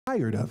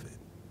tired of it.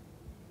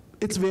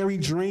 It's very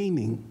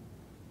draining.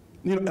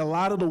 You know, a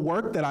lot of the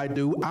work that I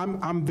do,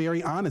 I'm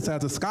very honest.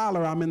 As a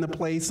scholar, I'm in the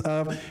place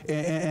of,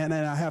 and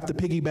I have to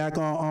piggyback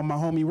on my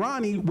homie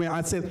Ronnie, where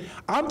I said,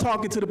 I'm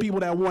talking to the people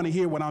that want to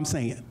hear what I'm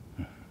saying.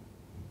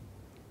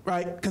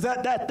 Right? Because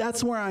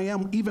that's where I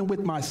am, even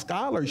with my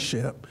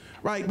scholarship,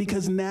 right?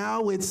 Because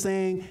now it's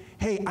saying,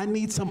 hey, I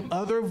need some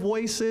other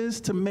voices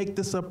to make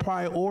this a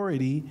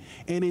priority,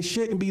 and it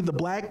shouldn't be the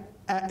black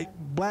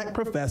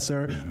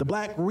professor, the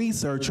black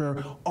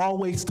researcher,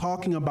 always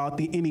talking about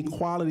the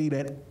inequality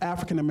that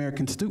African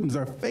American students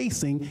are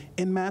facing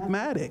in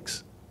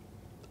mathematics.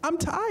 I'm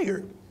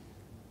tired.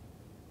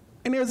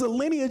 And there's a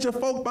lineage of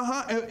folk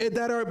behind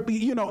that are,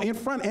 you know, in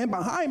front and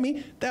behind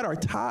me that are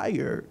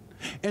tired.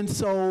 And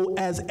so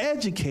as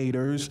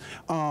educators,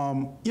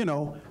 you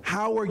know,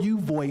 how are you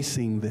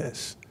voicing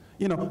this?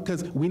 You know,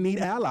 because we need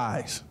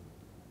allies.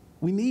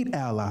 We need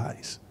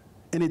allies.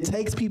 And it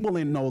takes people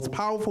in those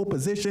powerful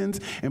positions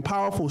and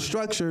powerful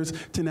structures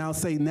to now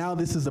say, now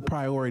this is a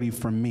priority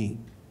for me,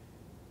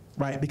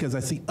 right? Because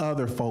I see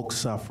other folks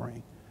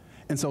suffering.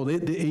 And so,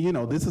 you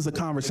know, this is a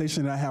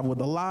conversation that I have with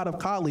a lot of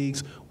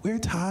colleagues. We're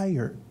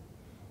tired,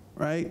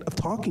 right, of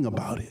talking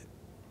about it,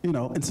 you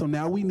know? And so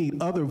now we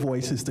need other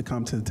voices to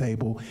come to the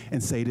table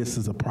and say this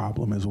is a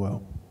problem as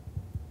well.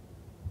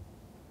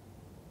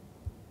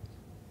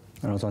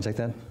 I don't know, want to take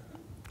that?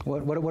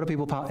 What do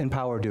people in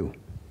power do?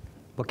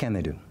 What can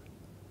they do?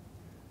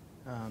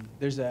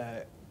 There's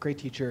a great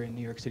teacher in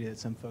New York City that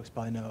some folks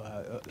probably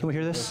know. Can we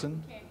hear this?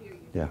 Wilson. Can't hear you.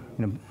 Yeah.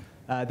 You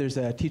know, There's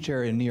a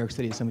teacher in New York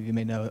City, some of you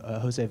may know,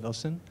 Jose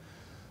Wilson,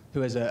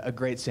 who has a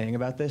great saying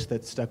about this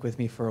that stuck with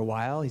me for a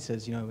while. He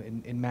says, you know,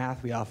 in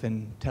math, we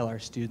often tell our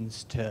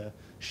students to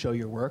show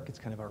your work. It's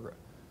kind of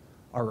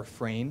our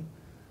refrain.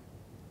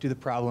 Do the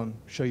problem,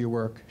 show your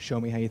work, show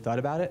me how you thought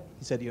about it.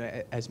 He said, you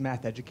know, as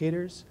math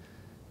educators,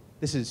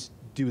 this is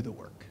do the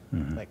work.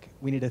 Mm-hmm. Like,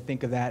 we need to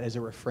think of that as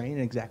a refrain in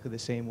exactly the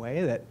same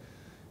way that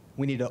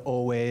we need to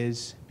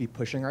always be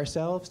pushing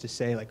ourselves to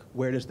say, like,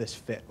 where does this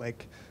fit?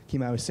 Like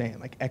Kima was saying,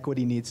 like,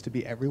 equity needs to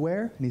be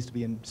everywhere. It needs to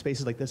be in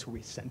spaces like this where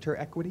we center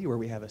equity, where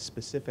we have a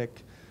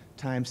specific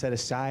time set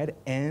aside,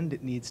 and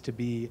it needs to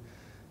be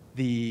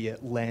the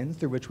lens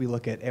through which we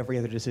look at every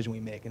other decision we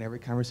make and every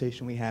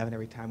conversation we have and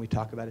every time we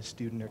talk about a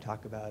student or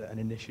talk about an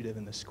initiative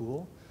in the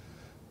school.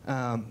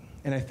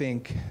 And I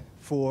think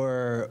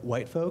for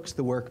white folks,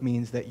 the work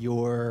means that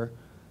you're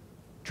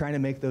trying to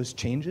make those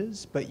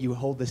changes, but you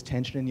hold this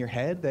tension in your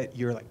head that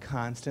you're like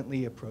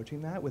constantly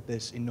approaching that with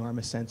this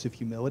enormous sense of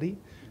humility,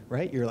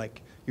 right? You're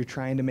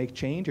trying to make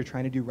change, you're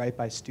trying to do right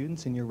by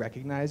students, and you're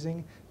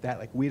recognizing that,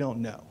 like, we don't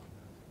know,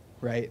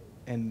 right?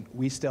 And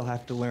we still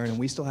have to learn, and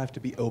we still have to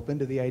be open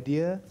to the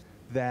idea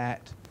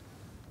that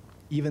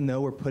even though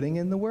we're putting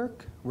in the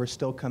work, we're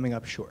still coming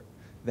up short.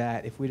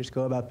 That if we just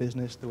go about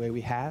business the way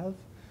we have,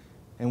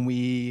 and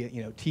we,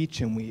 you know,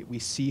 teach and we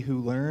see who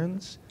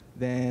learns,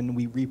 then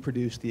we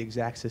reproduce the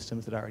exact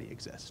systems that already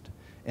exist.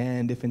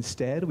 And if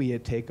instead we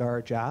take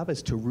our job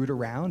as to root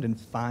around and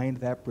find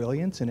that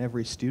brilliance in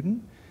every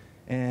student,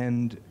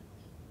 and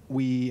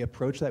we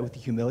approach that with the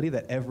humility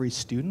that every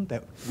student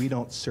that we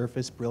don't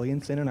surface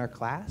brilliance in our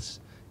class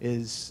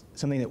is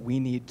something that we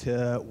need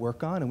to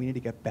work on and we need to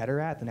get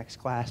better at the next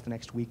class, the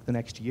next week, the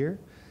next year,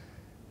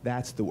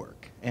 that's the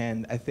work.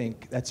 And I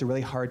think that's a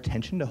really hard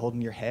tension to hold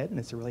in your head, and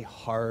it's a really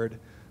hard,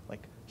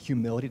 like,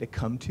 humility to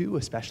come to,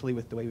 especially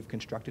with the way we've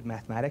constructed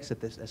mathematics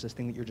as this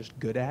thing that you're just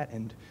good at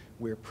and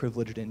we're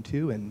privileged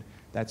into, and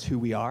that's who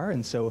we are.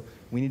 And so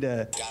we need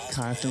to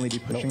constantly be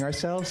pushing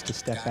ourselves to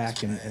step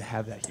back and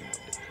have that humility.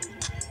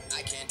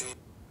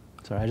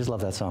 Sorry, I just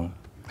love that song.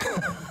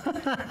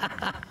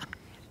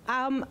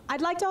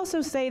 I'd like to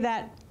also say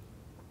that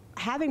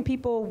having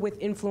people with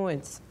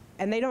influence,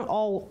 and they don't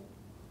all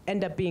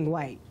end up being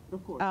white.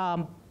 Of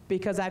course.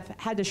 Because I've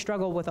had to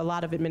struggle with a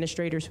lot of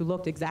administrators who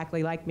looked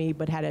exactly like me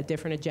but had a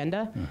different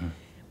agenda. Mm-hmm.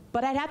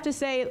 But I'd have to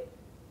say,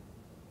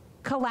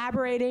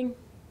 collaborating,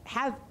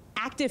 have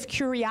active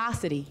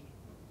curiosity,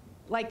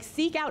 like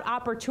seek out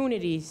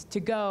opportunities to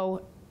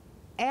go,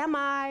 am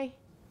I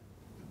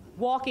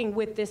walking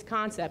with this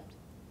concept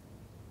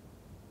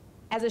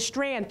as a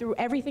strand through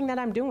everything that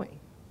I'm doing?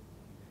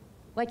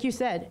 Like you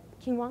said,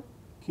 Kimon?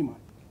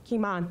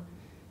 Kimon.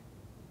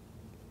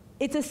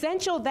 It's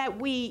essential that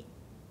we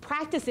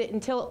practice it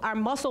until our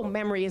muscle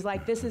memory is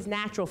like, this is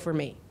natural for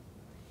me.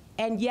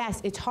 And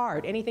yes, it's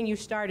hard. Anything you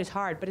start is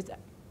hard, but it's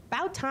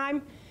about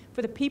time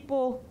for the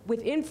people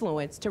with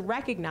influence to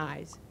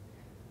recognize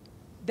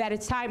that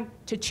it's time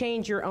to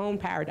change your own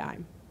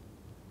paradigm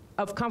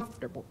of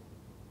comfortable.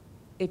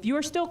 If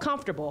you're still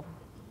comfortable,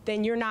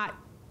 then you're not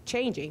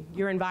changing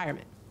your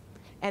environment.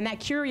 And that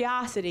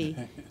curiosity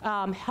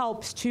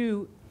helps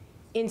to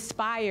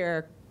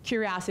inspire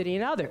curiosity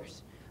in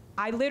others.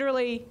 I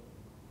literally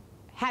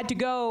had to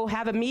go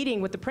have a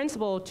meeting with the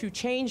principal to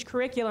change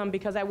curriculum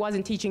because I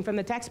wasn't teaching from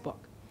the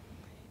textbook.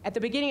 At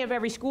the beginning of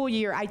every school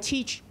year, I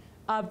teach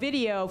a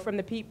video from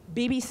the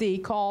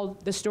BBC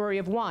called The Story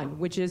of One,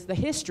 which is the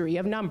history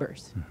of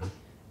numbers.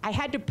 I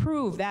had to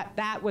prove that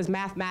that was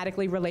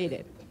mathematically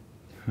related.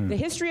 The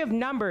history of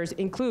numbers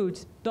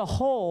includes the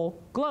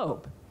whole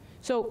globe.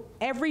 So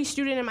every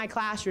student in my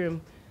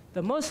classroom,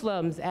 the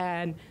Muslims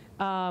and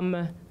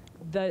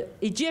the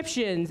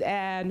Egyptians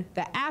and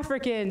the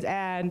Africans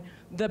and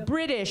the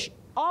British,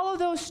 all of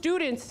those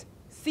students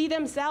see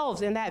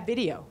themselves in that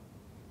video.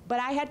 But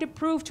I had to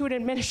prove to an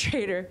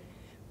administrator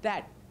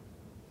that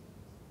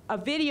a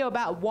video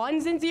about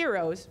ones and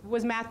zeros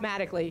was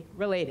mathematically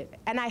related.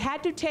 And I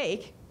had to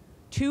take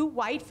 2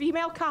 white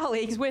female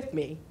colleagues with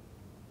me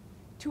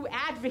to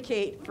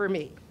advocate for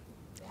me.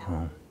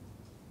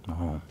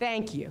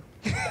 Thank you.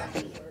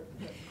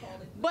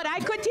 But I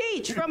could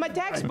teach from a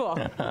textbook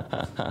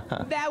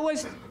that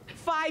was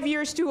 5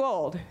 years too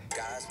old.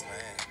 God's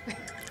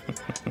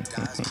plan.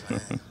 God's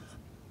plan.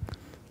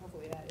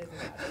 Hopefully that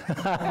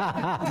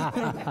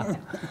isn't.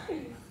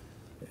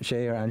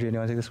 Shay or Andrea, do you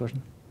want to take this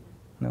question?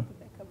 No?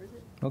 That covers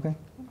it. Okay.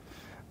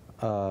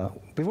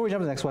 Before we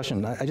jump to the next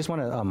question, I just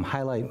want to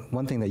highlight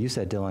one thing that you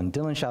said, Dylan.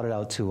 Dylan shouted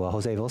out to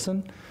Jose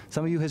Wilson.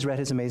 Some of you has read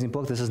his amazing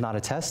book, This Is Not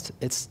a Test.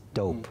 It's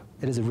dope.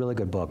 It is a really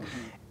good book.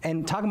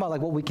 And talking about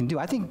like what we can do,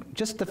 I think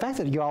just the fact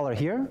that you all are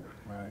here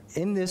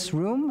in this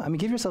room, I mean,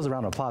 give yourselves a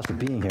round of applause for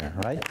being here,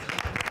 right?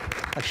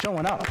 Like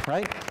showing up,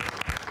 right?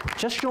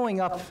 Just showing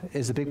up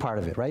is a big part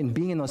of it, right? And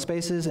being in those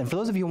spaces. And for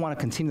those of you who want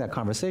to continue that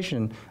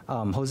conversation,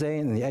 Jose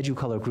and the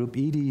EduColor group,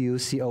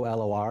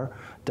 EduColor,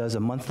 does a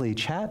monthly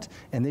chat,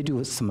 and they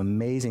do some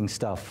amazing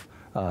stuff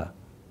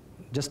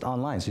just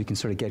online, so you can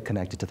sort of get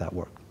connected to that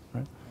work,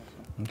 right?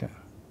 Okay.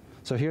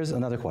 So here's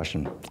another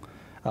question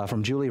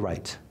from Julie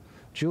Wright.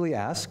 Julie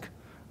asked,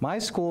 my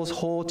school's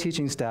whole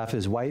teaching staff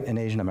is white and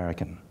Asian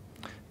American.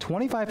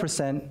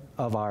 25%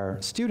 of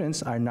our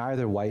students are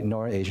neither white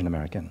nor Asian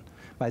American.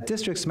 My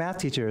district's math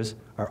teachers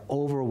are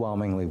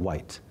overwhelmingly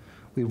white.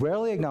 We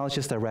rarely acknowledge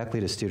this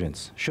directly to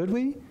students. Should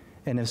we?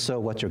 And if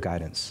so, what's your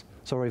guidance?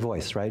 So her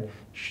voice, right?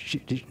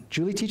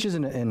 Julie teaches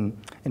in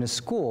a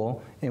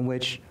school in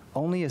which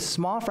only a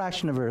small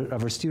fraction of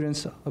her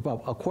students,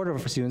 about a quarter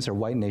of her students are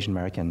white and Asian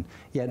American,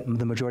 yet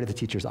the majority of the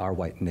teachers are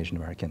white and Asian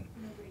American.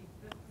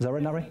 Is that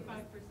right, not right? 75%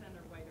 are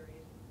white or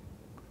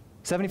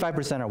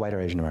Asian. 75% are white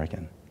or Asian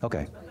American.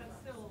 Okay. But that's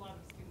still a lot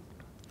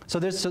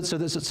of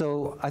students.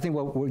 So I think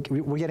what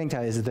we're getting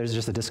to is that there's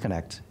just a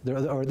disconnect,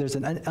 or there's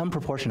an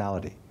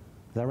unproportionality.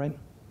 Is that right?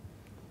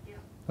 Yeah.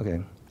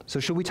 Okay. So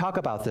should we talk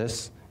about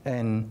this,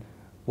 and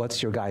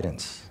what's your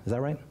guidance? Is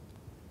that right?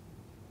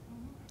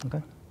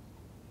 Okay.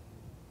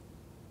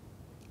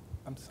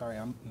 I'm sorry,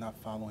 I'm not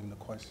following the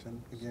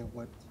question. Again,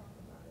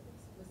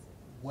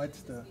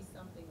 what's the...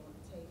 Something on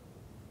the table.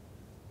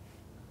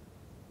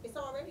 It's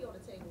already on the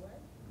table, right?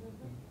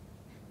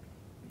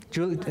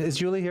 Julie, is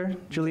Julie here?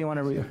 Julie, you want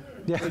to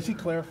yeah. Did she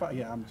clarify?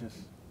 Yeah, I'm just...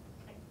 Do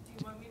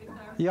you want me to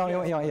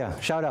clarify? Yeah,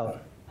 shout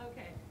out.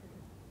 Okay.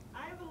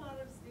 I have a lot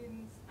of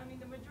students, I mean,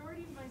 the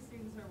majority of my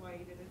students are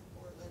white, it is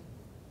Portland,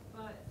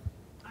 but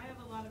I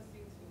have a lot of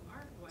students who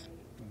aren't white.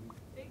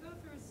 They go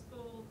through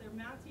school, their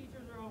math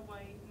teachers are all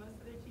white, most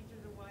of their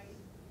teachers are white.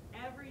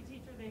 Every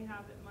teacher they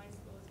have at my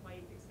school is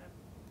white, except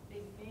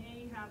they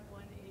may have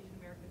one Asian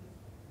American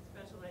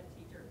special ed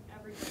teacher.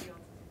 Everybody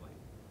else is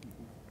white.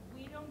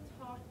 We don't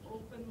talk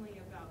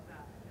openly about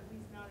that, at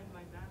least not in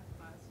my math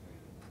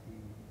classroom.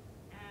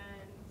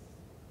 And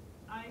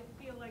I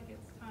feel like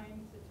it's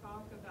time to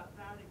talk about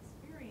that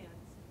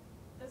experience,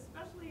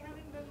 especially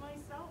having been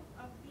myself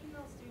a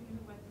female student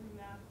who went through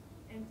math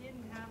and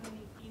didn't have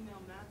any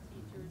female math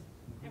teachers,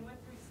 and went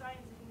through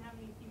science and didn't have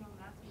any female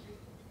math teachers,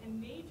 and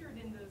majored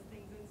in those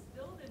things and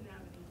still didn't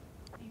have any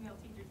female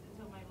teachers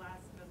until my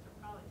last semester of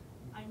college.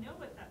 I know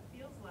what that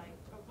feels like,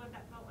 or what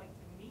that felt like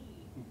to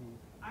me.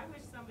 I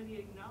wish somebody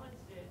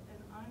acknowledged it, and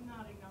I'm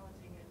not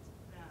acknowledging it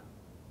to them.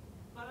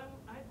 But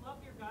I'd love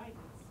your guidance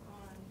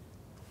on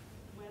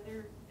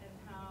whether and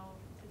how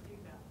to do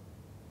that.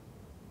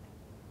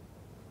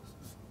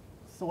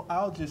 So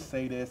I'll just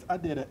say this. I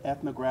did an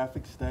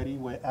ethnographic study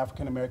with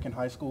African American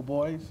high school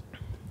boys.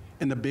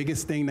 And the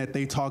biggest thing that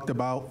they talked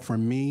about for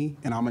me,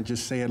 and I'm gonna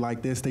just say it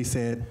like this, they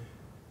said,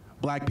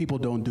 black people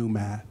don't do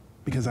math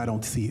because I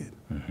don't see it.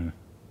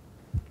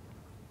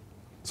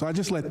 So I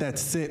just let that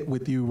sit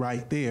with you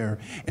right there.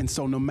 And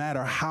so no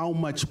matter how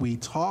much we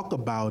talk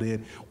about it,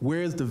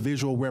 where's the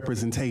visual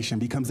representation?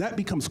 Because that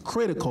becomes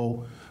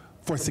critical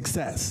for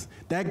success.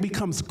 That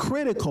becomes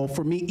critical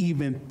for me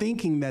even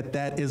thinking that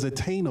that is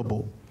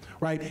attainable,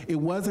 right? It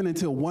wasn't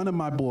until one of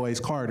my boys,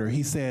 Carter,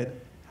 he said,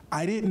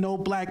 I didn't know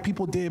black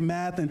people did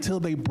math until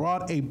they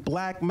brought a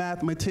black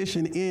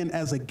mathematician in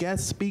as a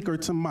guest speaker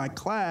to my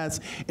class,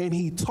 and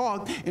he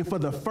talked, and for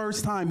the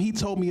first time, he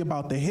told me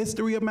about the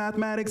history of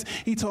mathematics.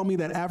 He told me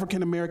that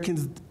African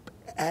Americans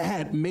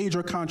had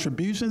major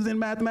contributions in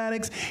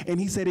mathematics, and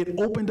he said it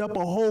opened up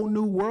a whole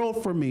new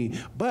world for me.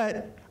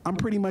 But I'm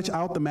pretty much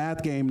out the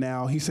math game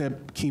now. He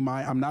said,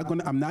 Kimai,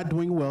 I'm not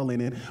doing well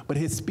in it, but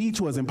his speech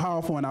wasn't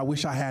powerful, and I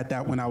wish I had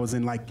that when I was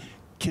in like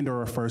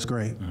kinder or first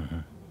grade.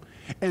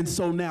 And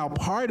so now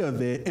part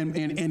of it,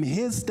 and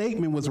his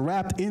statement was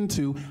wrapped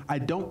into, I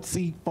don't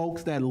see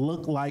folks that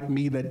look like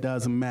me that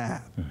does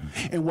math.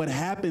 And what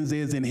happens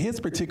is in his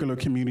particular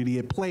community,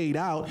 it played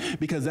out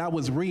because that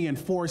was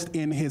reinforced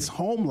in his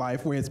home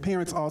life where his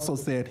parents also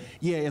said,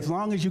 yeah, as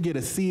long as you get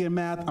a C in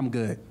math, I'm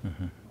good.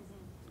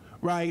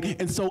 Right?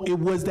 And so it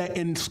was that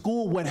in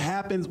school, what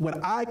happens,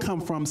 what I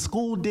come from,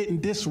 school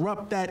didn't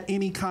disrupt that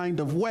any kind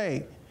of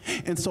way.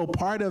 And so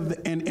part of,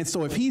 and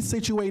so if he's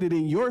situated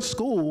in your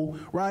school,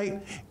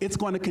 right, it's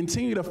going to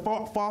continue to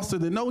foster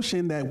the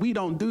notion that we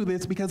don't do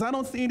this because I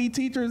don't see any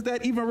teachers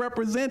that even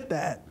represent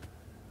that.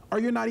 Or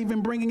you're not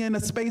even bringing in a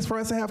space for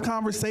us to have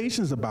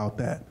conversations about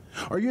that.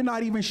 Or you're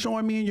not even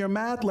showing me in your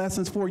math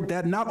lessons for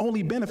that not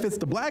only benefits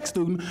the black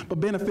student, but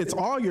benefits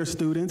all your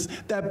students,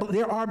 that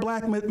there are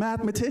black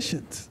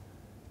mathematicians,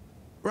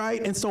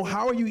 right? And so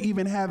how are you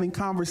even having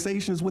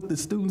conversations with the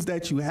students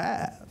that you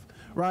have?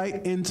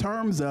 Right, in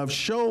terms of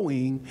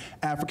showing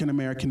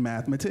African-American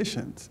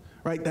mathematicians,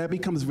 right? That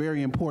becomes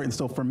very important.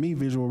 So for me,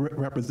 visual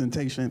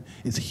representation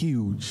is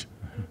huge.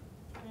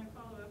 Can I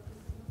follow up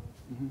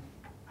with you?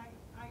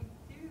 I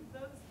do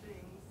those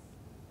things.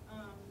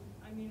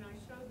 I mean, I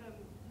show them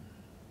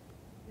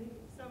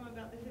some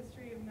about the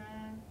history of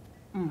math.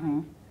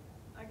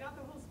 I got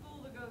the whole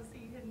school to go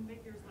see Hidden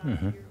Figures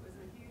last year. It was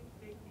a huge,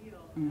 big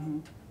deal. And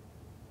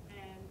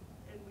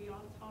we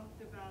all talked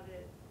about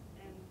it.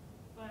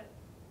 But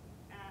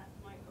at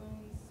my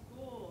own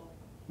school,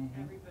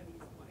 everybody's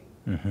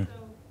white.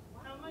 So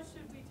how much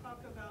should we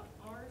talk about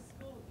our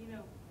school? You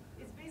know,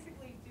 it's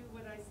basically do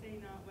what I say,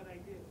 not what I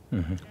do.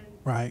 And,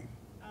 right.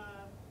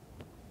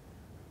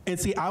 And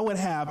see, I would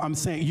have, I'm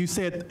saying, you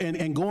said,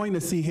 and going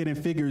to see Hidden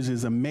Figures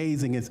is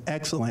amazing, it's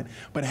excellent,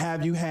 but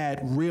have you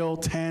had real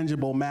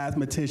tangible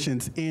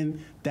mathematicians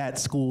in that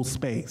school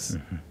space?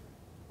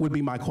 Would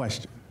be my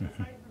question.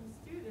 aside from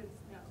students,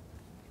 no.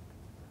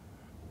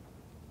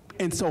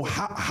 And so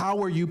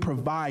how are you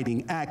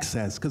providing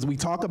access? Because we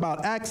talk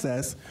about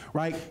access,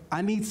 right?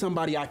 I need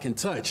somebody I can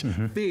touch,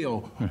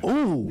 feel.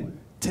 Ooh,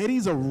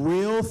 Teddy's a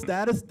real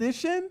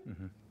statistician,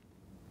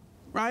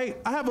 right?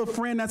 I have a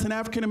friend that's an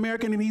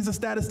African-American and he's a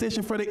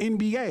statistician for the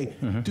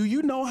NBA. Do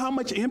you know how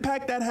much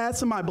impact that has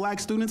to my black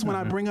students when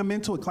I bring them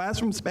into a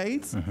classroom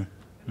space?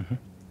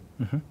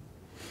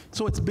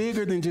 So it's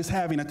bigger than just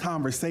having a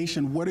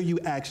conversation. What are you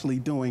actually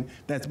doing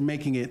that's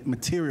making it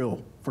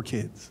material for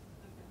kids?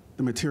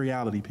 The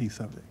materiality piece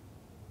of it.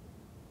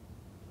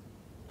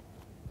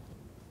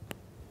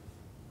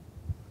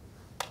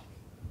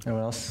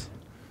 Anyone else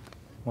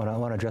want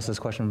to address this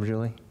question for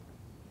Julie?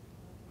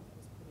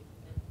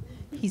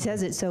 He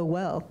says it so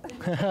well.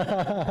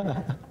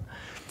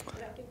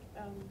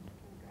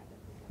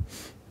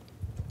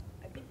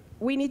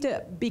 We need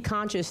to be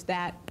conscious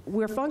that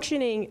we're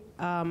functioning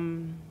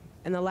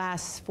in the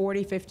last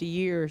 40, 50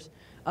 years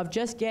of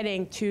just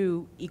getting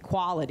to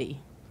equality.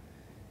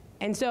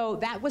 And so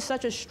that was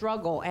such a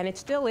struggle, and it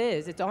still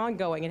is. It's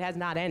ongoing. It has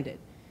not ended.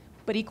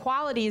 But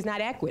equality is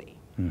not equity.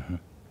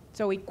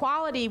 So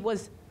equality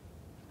was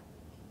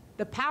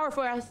the power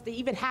for us to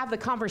even have the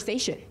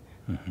conversation.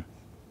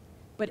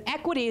 But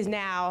equity is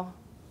now,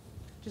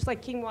 just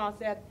like King Wall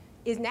said,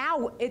 is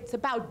now it's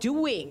about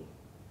doing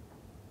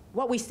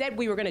what we said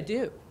we were going to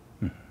do.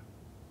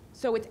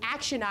 So it's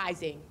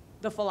actionizing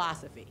the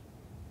philosophy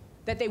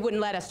that they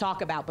wouldn't let us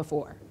talk about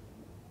before.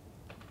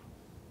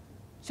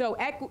 So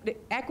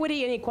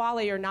equity and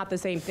equality are not the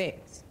same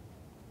things.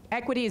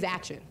 Equity is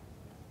action.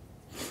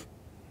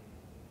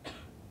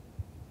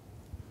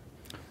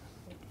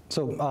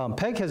 So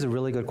Peg has a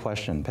really good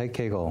question. Peg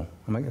Cagle.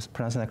 Am I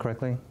pronouncing that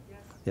correctly? Yes.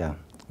 Yeah.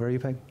 Where are you,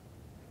 Peg?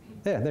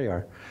 Yeah, there you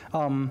are.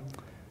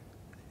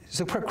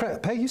 So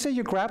Peg, you say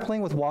you're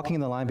grappling with walking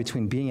the line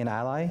between being an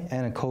ally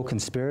and a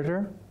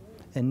co-conspirator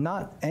and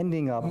not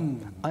ending up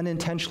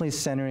unintentionally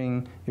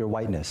centering your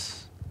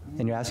whiteness.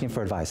 And you're asking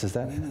for advice. Is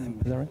that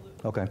right?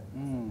 Okay.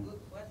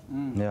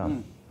 Yeah,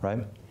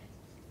 right?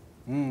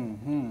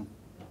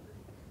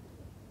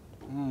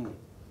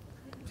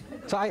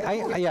 So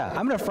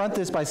I'm going to front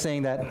this by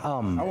saying that.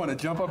 I want to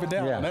jump up and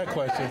down on that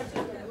question.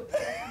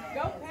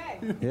 Go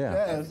Peg. Yeah.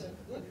 Yes.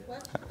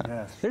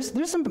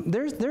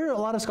 There are a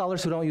lot of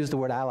scholars who don't use the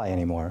word ally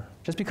anymore,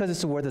 just because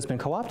it's a word that's been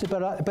co-opted.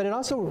 But it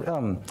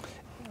also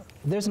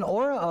there's an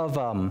aura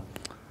of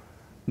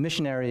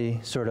missionary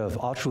sort of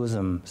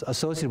altruism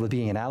associated with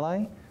being an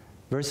ally,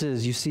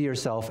 versus you see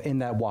yourself in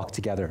that walk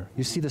together.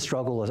 You see the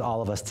struggle as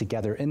all of us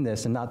together in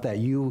this, and not that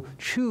you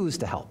choose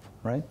to help.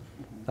 Right?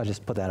 I'll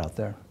just put that out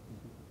there.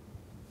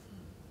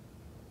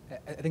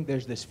 I think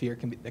there's this fear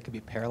that can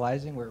be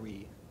paralyzing, where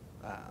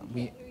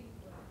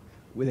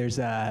there's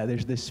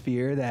this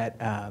fear that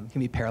can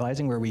be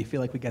paralyzing, where we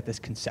feel like we get this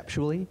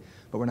conceptually,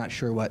 but we're not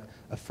sure what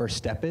a first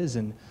step is.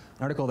 And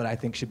an article that I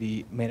think should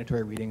be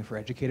mandatory reading for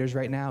educators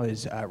right now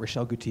is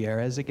Rochelle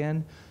Gutierrez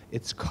again.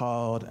 It's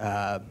called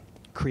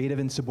Creative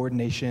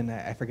Insubordination.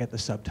 I forget the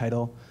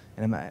subtitle,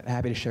 and I'm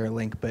happy to share a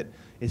link, but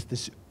it's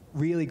this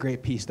really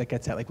great piece that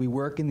gets at, like, we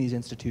work in these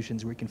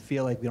institutions where we can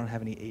feel like we don't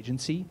have any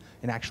agency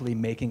in actually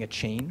making a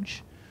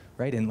change,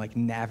 right? And like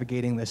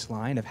navigating this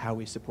line of how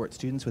we support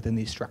students within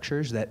these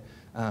structures that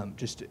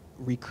just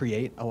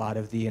recreate a lot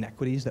of the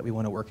inequities that we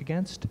want to work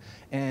against.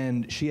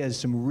 And she has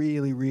some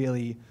really,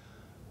 really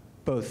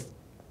both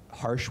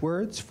harsh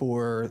words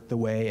for the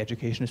way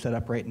education is set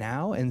up right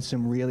now, and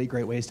some really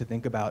great ways to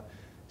think about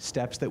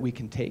steps that we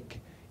can take,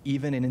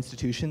 even in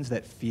institutions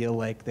that feel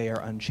like they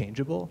are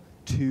unchangeable,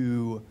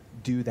 to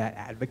do that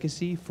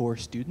advocacy for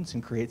students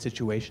and create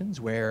situations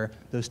where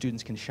those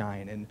students can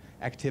shine, and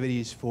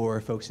activities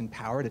for folks in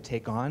power to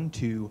take on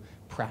to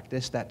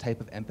practice that type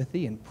of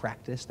empathy and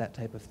practice that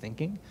type of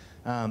thinking.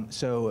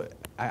 So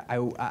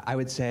I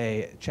would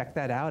say check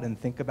that out and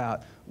think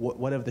about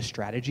what of the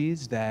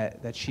strategies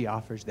that she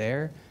offers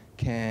there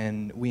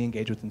can we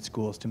engage with in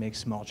schools to make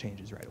small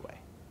changes right away.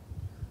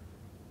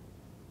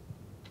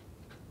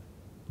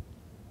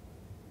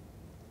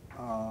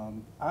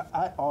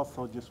 I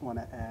also just want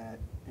to add,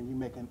 and you're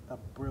making a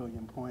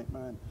brilliant point,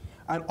 man.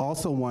 I'd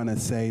also want to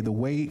say the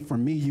way, for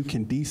me, you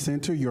can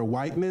decenter your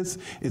whiteness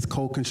is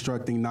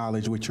co-constructing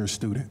knowledge with your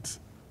students.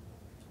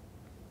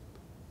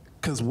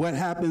 Because what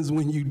happens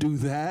when you do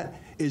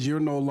that is you're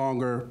no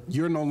longer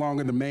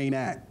the main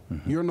act.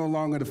 You're no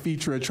longer the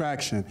feature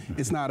attraction.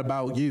 It's not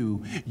about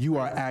you. You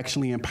are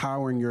actually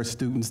empowering your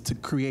students to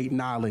create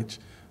knowledge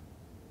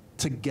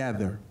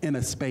together, in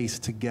a space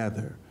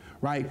together.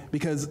 Right?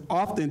 Because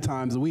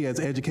oftentimes we as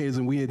educators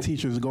and we as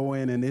teachers go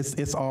in and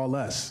it's all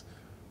us.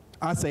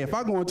 I say, if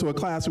I go into a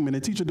classroom and the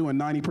teacher doing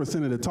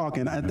 90% of the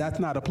talking, that's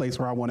not a place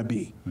where I want to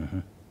be.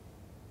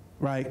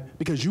 Right?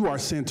 Because you are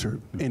centered.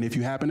 And if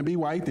you happen to be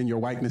white, then your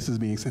whiteness is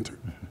being centered.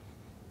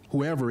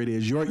 Whoever it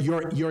is,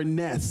 your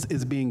nest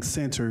is being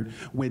centered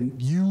when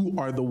you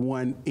are the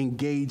one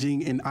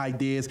engaging in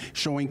ideas,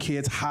 showing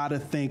kids how to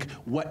think,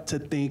 what to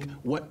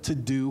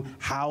do,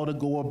 how to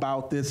go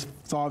about this,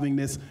 solving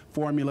this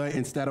formula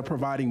instead of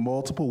providing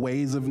multiple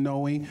ways of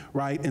knowing,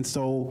 right? And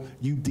so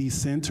you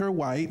decenter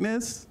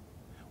whiteness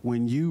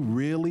when you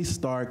really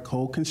start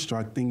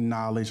co-constructing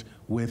knowledge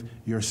with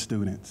your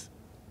students.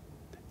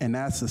 And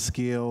that's a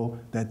skill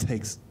that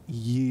takes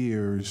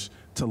years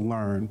to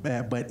learn,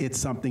 but it's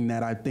something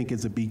that I think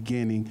is a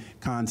beginning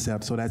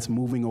concept. So that's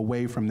moving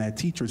away from that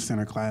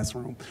teacher-centered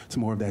classroom to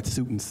more of that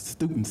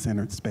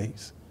student-centered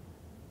space.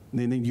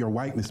 And then your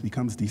whiteness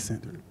becomes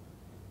decentered.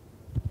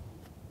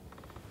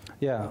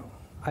 Yeah,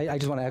 I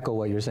just want to echo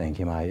what you're saying,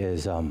 Kimai,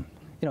 is,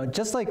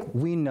 just like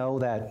we know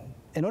that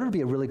in order to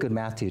be a really good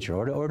math teacher,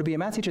 or to be a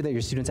math teacher that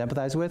your students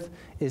empathize with,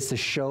 is to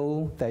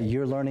show that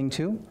you're learning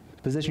too,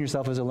 position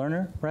yourself as a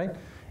learner, right?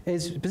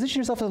 Is position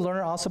yourself as a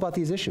learner also about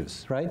these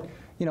issues, right?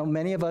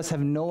 Many of us have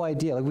no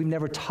idea, like we've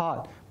never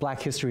taught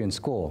Black history in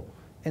school.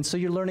 And so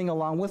you're learning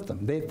along with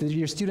them.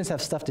 Your students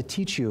have stuff to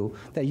teach you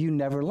that you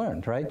never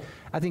learned, right?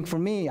 I think for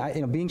me,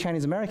 being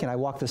Chinese American, I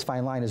walk this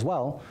fine line as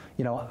well.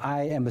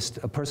 I am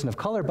a person of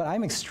color, but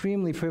I'm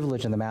extremely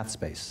privileged in the math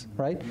space,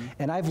 right?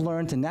 And I've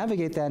learned to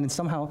navigate that and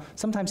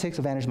sometimes take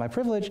advantage of my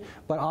privilege,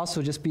 but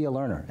also just be a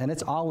learner. And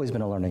it's always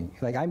been a learning.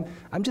 Like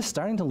I'm just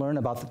starting to learn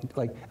about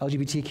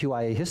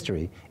LGBTQIA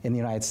history in the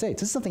United States.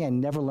 This is something I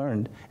never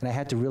learned, and I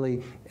had to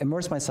really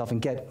immerse myself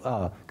and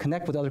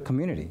connect with other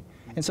community.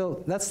 And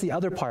so that's the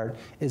other part,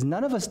 is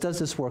none of us does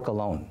this work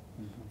alone.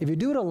 If you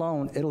do it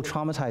alone, it'll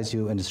traumatize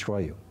you and destroy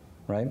you,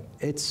 right?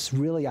 It's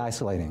really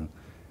isolating.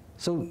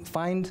 So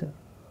find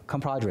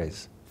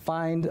compadres,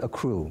 find a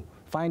crew,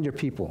 find your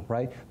people,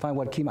 right? Find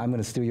what I'm going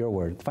to steal your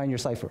word, find your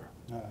cipher,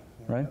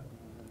 right?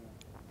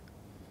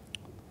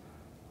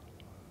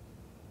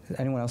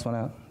 Anyone else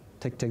want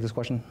to take this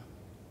question?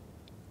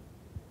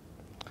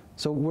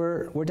 So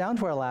we're down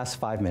to our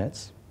last 5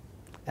 minutes,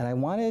 and I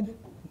wanted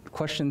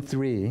question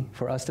 3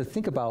 for us to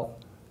think about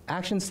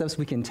action steps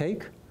we can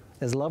take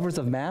as lovers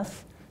of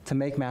math to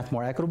make math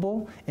more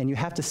equitable, and you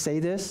have to say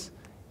this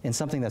in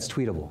something that's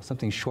tweetable,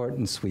 something short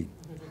and sweet.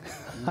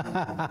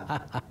 Okay.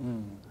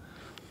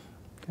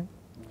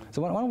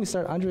 So why don't we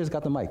start? Andrea's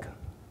got the mic.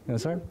 You want to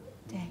start?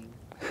 Dang.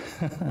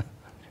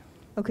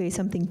 Okay,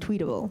 something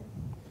tweetable.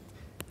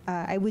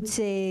 I would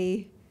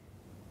say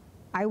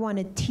I want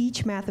to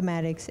teach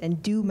mathematics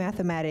and do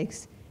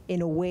mathematics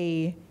in a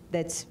way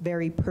that's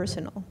very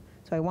personal.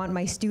 So I want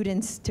my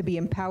students to be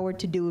empowered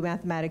to do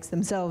mathematics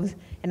themselves,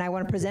 and I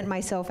want to present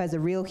myself as a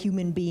real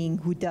human being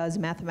who does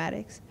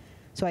mathematics.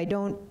 So I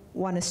don't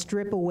want to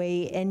strip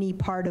away any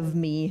part of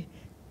me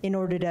in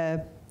order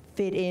to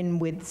fit in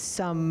with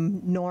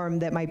some norm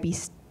that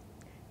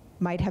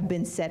might have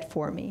been set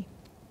for me.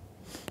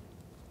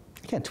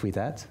 You can't tweet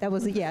that. That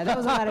was a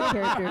lot of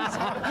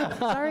characters.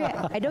 Sorry,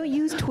 I don't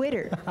use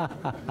Twitter.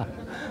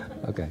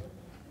 Okay.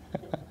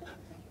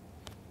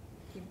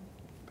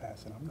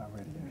 I'm not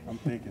ready. I'm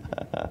thinking.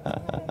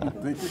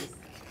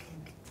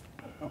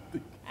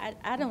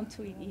 I don't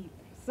tweet either,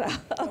 so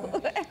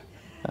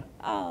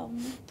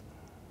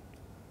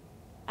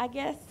I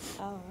guess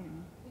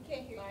We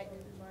can't hear you.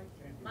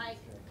 Mike.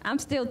 I'm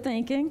still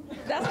thinking.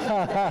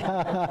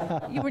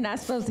 You were not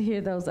supposed to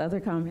hear those other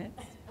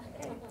comments.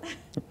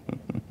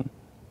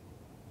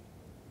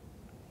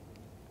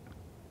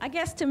 I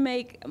guess to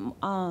make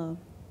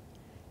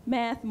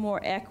math more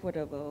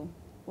equitable,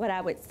 what I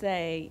would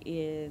say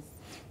is,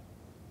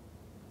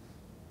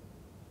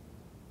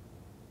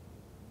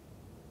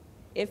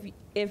 if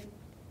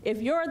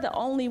you're the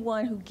only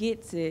one who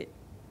gets it,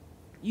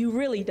 you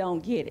really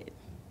don't get it.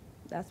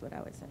 That's what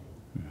I would say.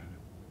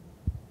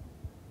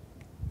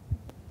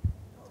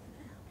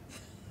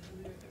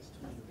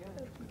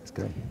 That's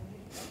good.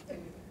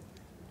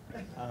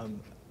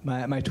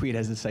 My tweet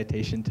has a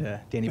citation to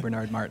Danny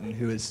Bernard Martin,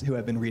 who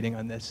I've been reading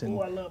on this, and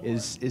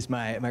is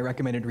my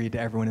recommended read to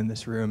everyone in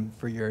this room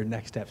for your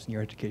next steps in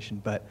your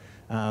education. But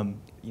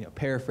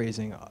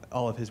paraphrasing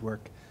all of his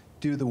work,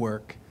 do the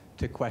work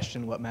to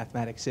question what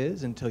mathematics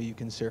is until you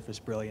can surface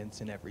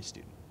brilliance in every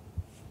student.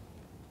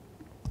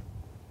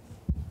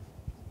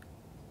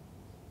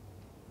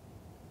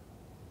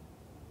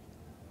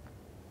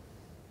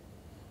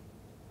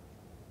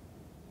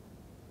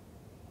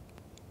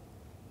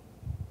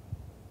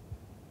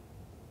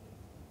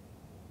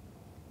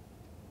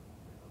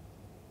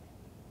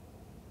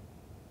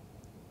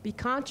 Be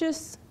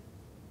conscious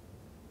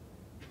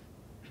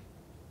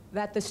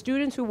that the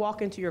students who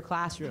walk into your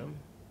classroom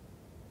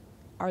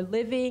are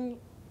living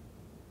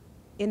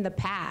in the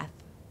path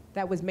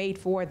that was made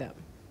for them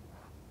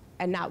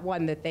and not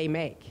one that they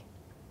make.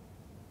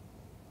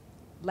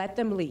 Let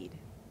them lead,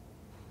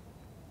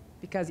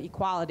 because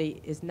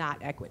equality is not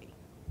equity.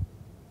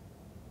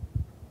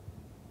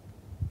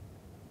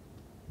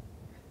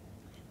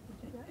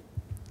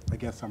 I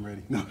guess I'm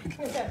ready. No.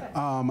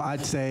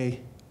 I'd say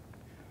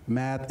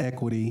math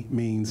equity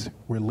means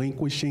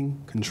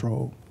relinquishing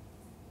control.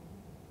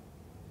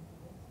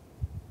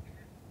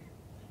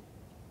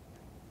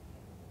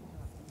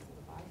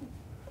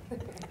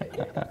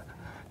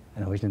 I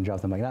know we shouldn't drop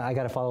the mic. I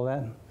got to follow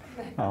that.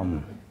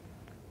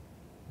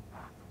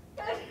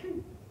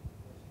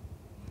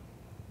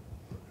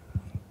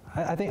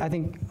 I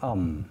think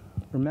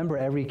remember,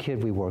 every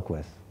kid we work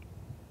with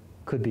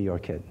could be your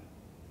kid.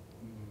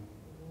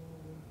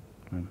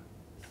 Right.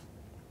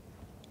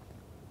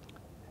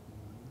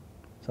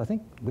 So I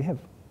think we have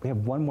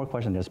one more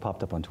question that just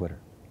popped up on Twitter.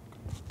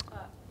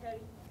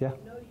 Teddy, Yeah.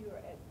 you know you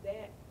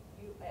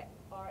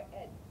are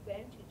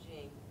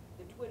advantaging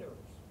the Twitterers.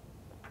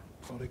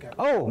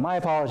 Oh, my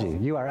apology.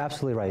 You are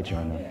absolutely right,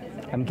 Joanna.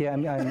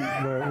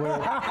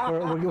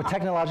 We're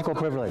technological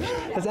privilege.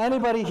 Does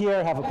anybody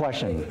here have a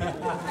question?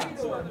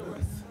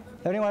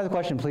 If anyone has a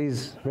question,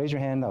 please raise your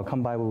hand. I'll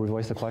come by. We'll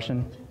voice the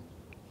question.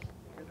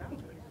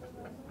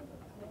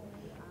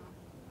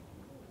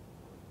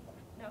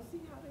 Now see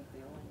how they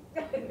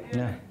feeling?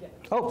 Yeah.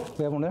 Oh,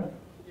 we have one there?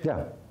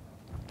 Yeah.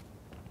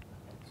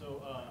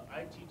 So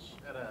I teach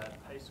at a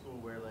high school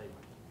where like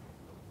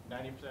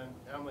 90%,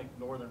 I'm like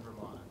northern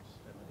Vermont,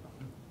 and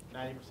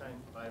like 90%,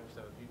 5%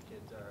 of the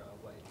kids are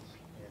white.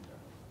 And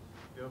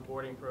we have a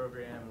boarding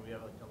program, and we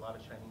have like a lot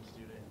of Chinese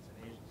students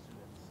and Asian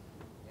students.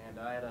 And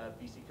I had a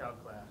BC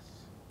Calc class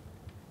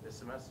this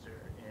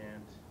semester,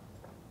 and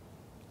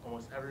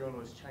almost everyone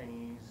was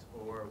Chinese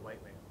or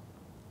white male.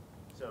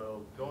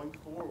 So going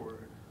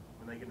forward,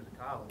 when they get into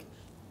college,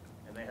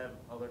 and they have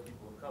other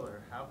people of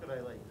color,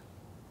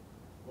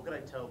 what could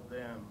I tell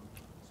them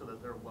so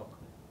that they're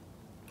welcome?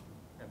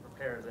 And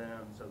prepare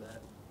them so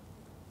that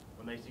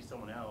when they see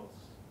someone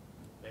else,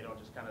 they don't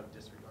just kind of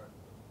disregard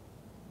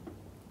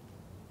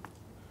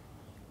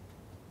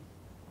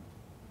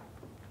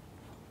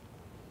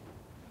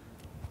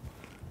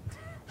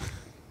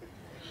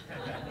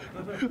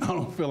I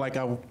don't feel like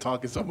I'm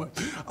talking so much.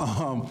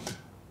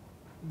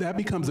 That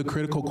becomes a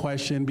critical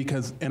question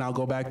because, and I'll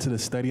go back to the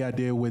study I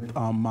did with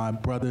my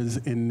brothers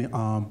in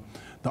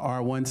the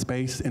R1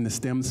 space, in the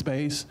STEM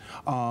space.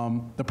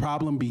 The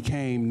problem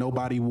became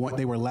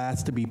they were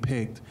last to be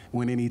picked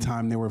when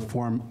anytime there were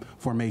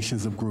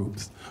formations of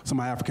groups. So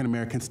my African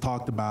Americans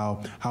talked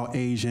about how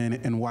Asian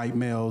and white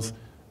males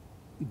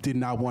did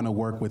not want to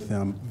work with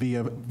them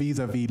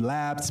vis-a-vis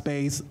lab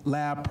space,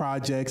 lab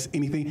projects,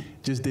 anything,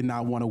 just did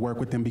not want to work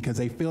with them because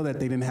they feel that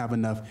they didn't have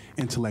enough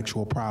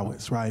intellectual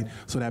prowess, right?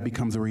 So that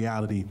becomes a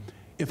reality.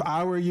 If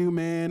I were you,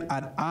 man,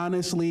 I'd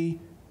honestly,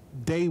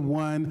 day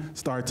one,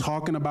 start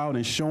talking about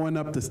and showing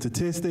up the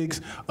statistics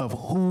of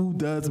who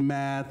does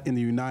math in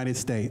the United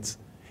States.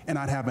 And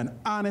I'd have an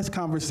honest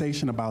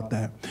conversation about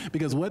that.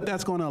 Because what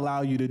that's going to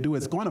allow you to do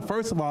is going to,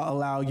 first of all,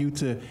 allow you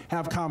to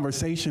have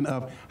conversation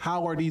of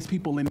how are these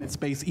people in that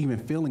space even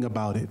feeling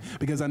about it.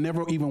 Because I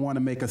never even want to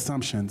make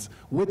assumptions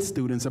with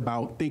students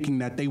about thinking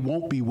that they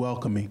won't be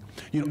welcoming.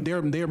 You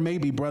know, there may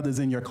be brothers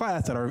in your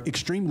class that are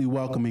extremely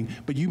welcoming,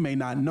 but you may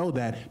not know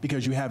that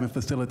because you haven't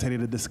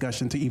facilitated a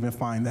discussion to even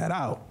find that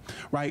out,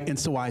 right? And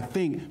so I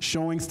think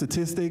showing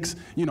statistics,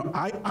 you know,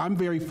 I'm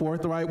very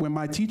forthright when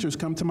my teachers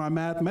come to my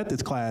math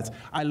methods class.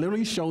 I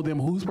literally show them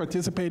who's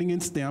participating in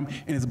STEM,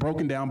 and it's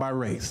broken down by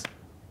race.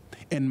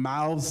 And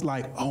mouths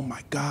like, oh my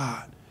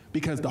God,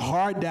 because the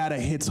hard data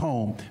hits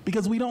home,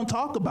 because we don't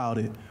talk about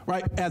it,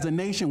 right? As a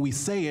nation, we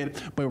say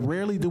it, but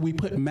rarely do we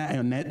put math,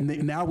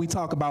 and now we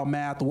talk about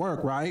math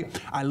work, right?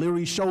 I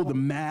literally show the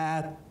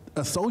math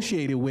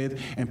associated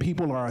with, and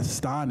people are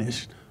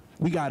astonished.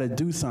 We got to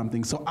do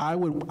something. So I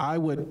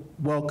would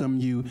welcome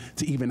you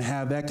to even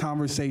have that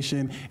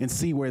conversation and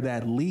see where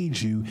that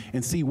leads you,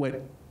 and see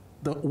what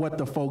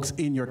the folks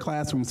in your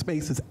classroom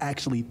space is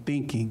actually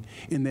thinking,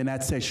 and then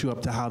that sets you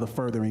up to how to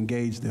further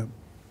engage them.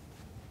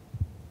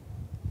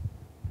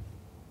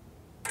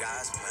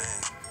 God's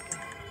plan.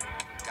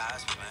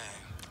 God's plan.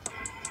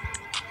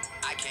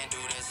 I can't do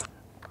this.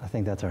 I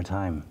think that's our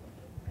time.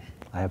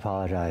 I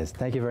apologize.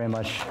 Thank you very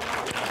much.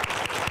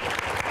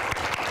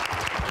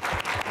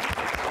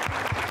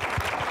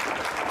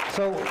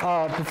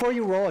 So before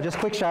you roll, just a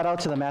quick shout out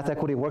to the Math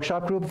Equity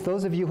Workshop Group.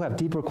 Those of you who have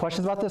deeper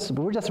questions about this,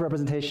 we're just a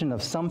representation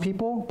of some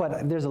people,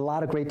 but there's a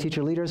lot of great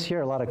teacher leaders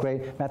here, a lot of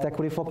great Math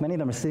Equity folk. Many of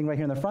them are sitting right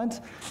here in the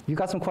front. If you've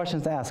got some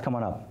questions to ask, come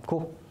on up.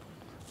 Cool.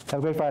 Have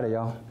a great Friday,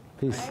 y'all.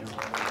 Peace.